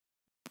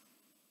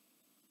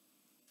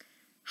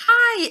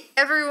Hi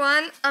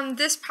everyone.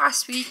 This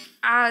past week,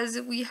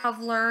 as we have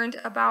learned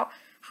about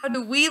how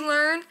do we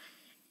learn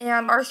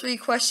and our three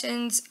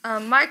questions,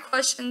 my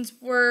questions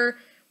were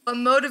what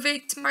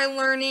motivates my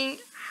learning,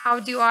 how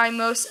do I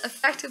most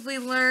effectively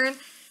learn,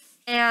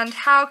 and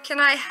how can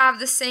I have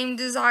the same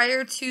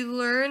desire to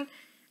learn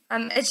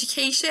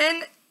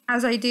education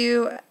as I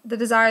do the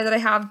desire that I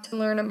have to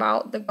learn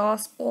about the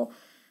gospel.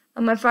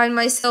 I find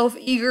myself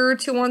eager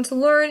to want to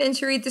learn and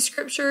to read the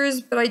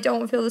scriptures, but I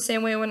don't feel the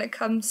same way when it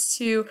comes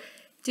to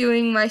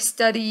doing my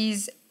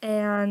studies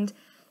and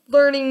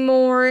learning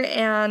more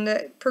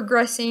and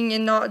progressing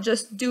and not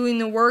just doing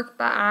the work,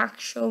 but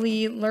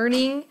actually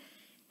learning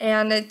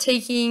and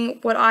taking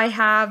what I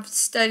have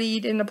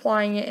studied and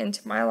applying it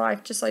into my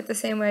life, just like the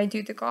same way I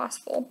do the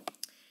gospel.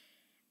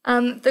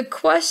 The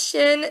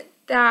question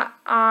that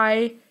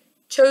I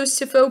chose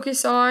to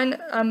focus on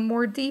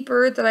more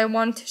deeper that I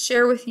wanted to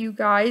share with you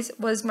guys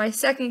was my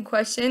second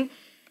question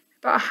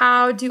about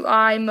how do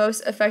I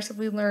most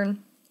effectively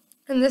learn.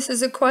 And this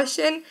is a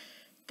question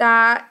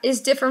that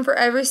is different for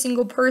every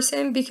single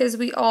person because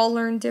we all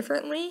learn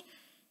differently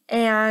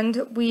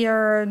and we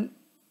are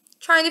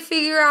trying to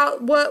figure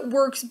out what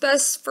works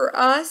best for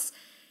us.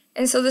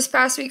 And so this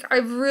past week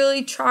I've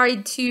really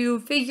tried to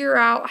figure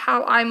out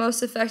how I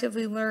most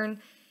effectively learn.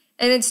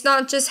 And it's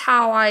not just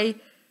how I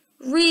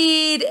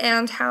read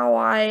and how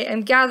I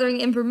am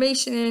gathering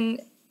information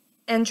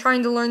and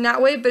trying to learn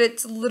that way, but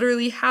it's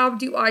literally how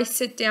do I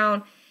sit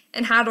down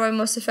and how do I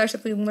most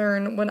effectively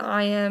learn when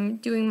I am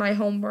doing my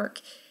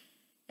homework.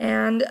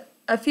 And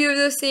a few of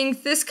those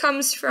things, this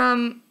comes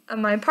from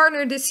my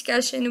partner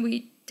discussion.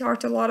 We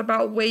talked a lot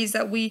about ways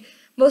that we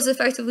most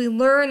effectively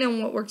learn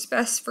and what works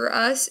best for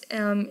us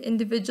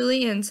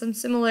individually and some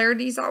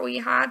similarities that we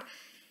had.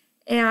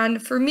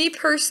 And for me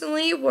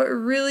personally, what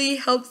really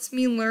helps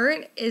me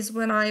learn is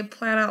when I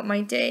plan out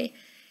my day.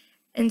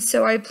 And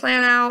so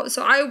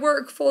I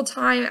work full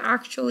time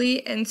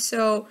actually, and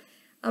so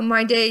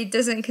my day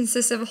doesn't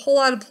consist of a whole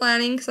lot of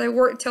planning because I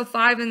work till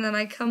 5 and then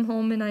I come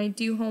home and I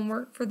do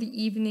homework for the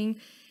evening.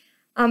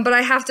 But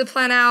I have to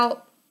plan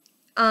out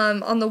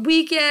on the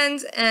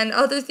weekends and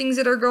other things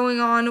that are going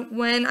on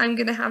when I'm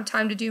going to have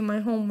time to do my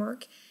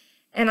homework.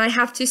 And I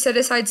have to set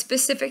aside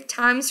specific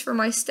times for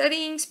my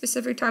studying,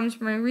 specific times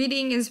for my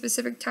reading, and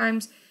specific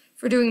times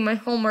for doing my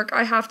homework.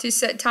 I have to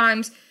set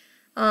times.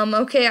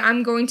 Okay,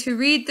 I'm going to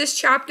read this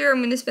chapter. I'm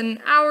going to spend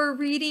an hour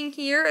reading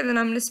here, and then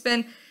I'm going to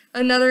spend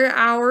another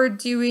hour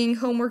doing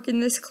homework in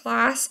this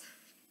class.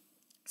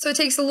 So it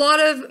takes a lot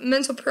of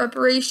mental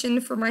preparation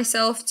for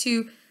myself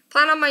to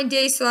plan out my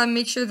day so that I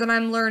make sure that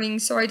I'm learning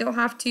so I don't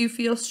have to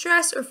feel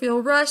stressed or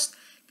feel rushed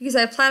because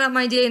I plan out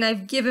my day and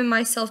I've given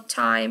myself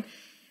time.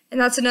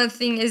 And that's another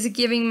thing, is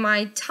giving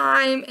my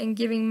time and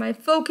giving my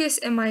focus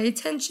and my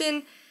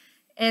attention.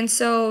 And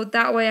so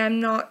that way I'm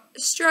not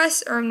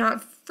stressed or I'm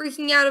not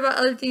freaking out about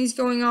other things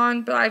going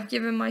on, but I've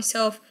given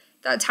myself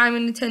that time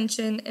and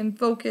attention and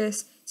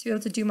focus to be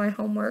able to do my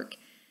homework.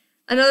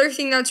 Another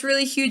thing that's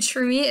really huge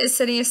for me is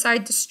setting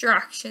aside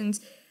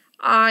distractions.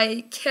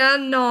 I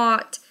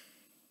cannot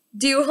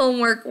do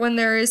homework when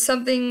there is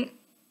something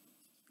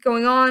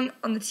going on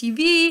the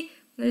TV,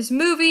 there's a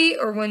movie,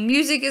 or when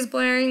music is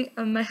blaring.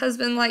 My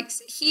husband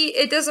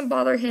it doesn't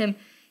bother him.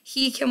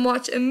 He can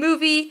watch a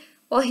movie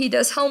while he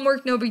does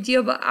homework, no big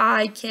deal, but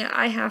I can't.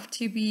 I have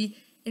to be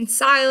in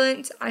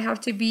silence. I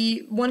have to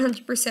be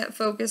 100%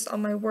 focused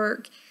on my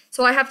work.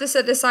 So I have to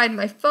set aside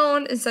my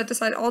phone and set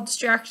aside all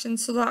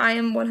distractions so that I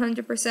am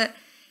 100%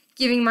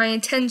 giving my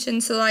attention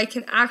so that I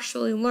can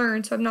actually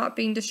learn, so I'm not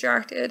being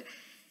distracted.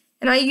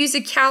 And I use a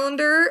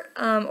calendar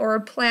or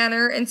a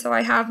planner, and so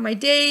I have my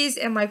days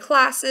and my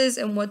classes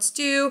and what's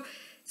due.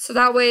 So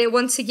that way,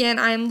 once again,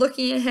 I am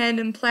looking ahead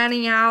and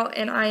planning out,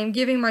 and I am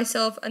giving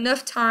myself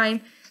enough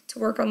time to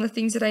work on the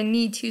things that I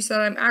need to so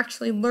that I'm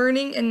actually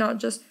learning and not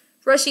just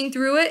rushing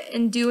through it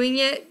and doing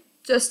it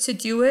just to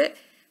do it.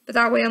 But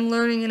that way I'm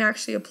learning and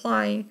actually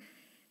applying.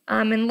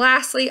 And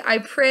lastly, I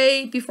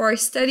pray before I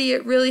study.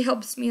 It really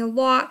helps me a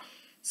lot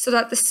so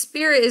that the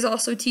Spirit is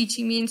also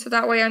teaching me, and so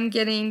that way I'm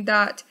getting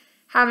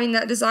having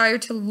that desire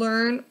to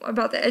learn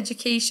about the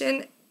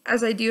education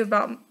as I do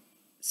about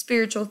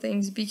spiritual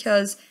things,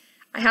 because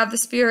I have the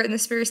Spirit and the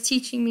Spirit is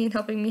teaching me and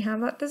helping me have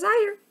that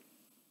desire.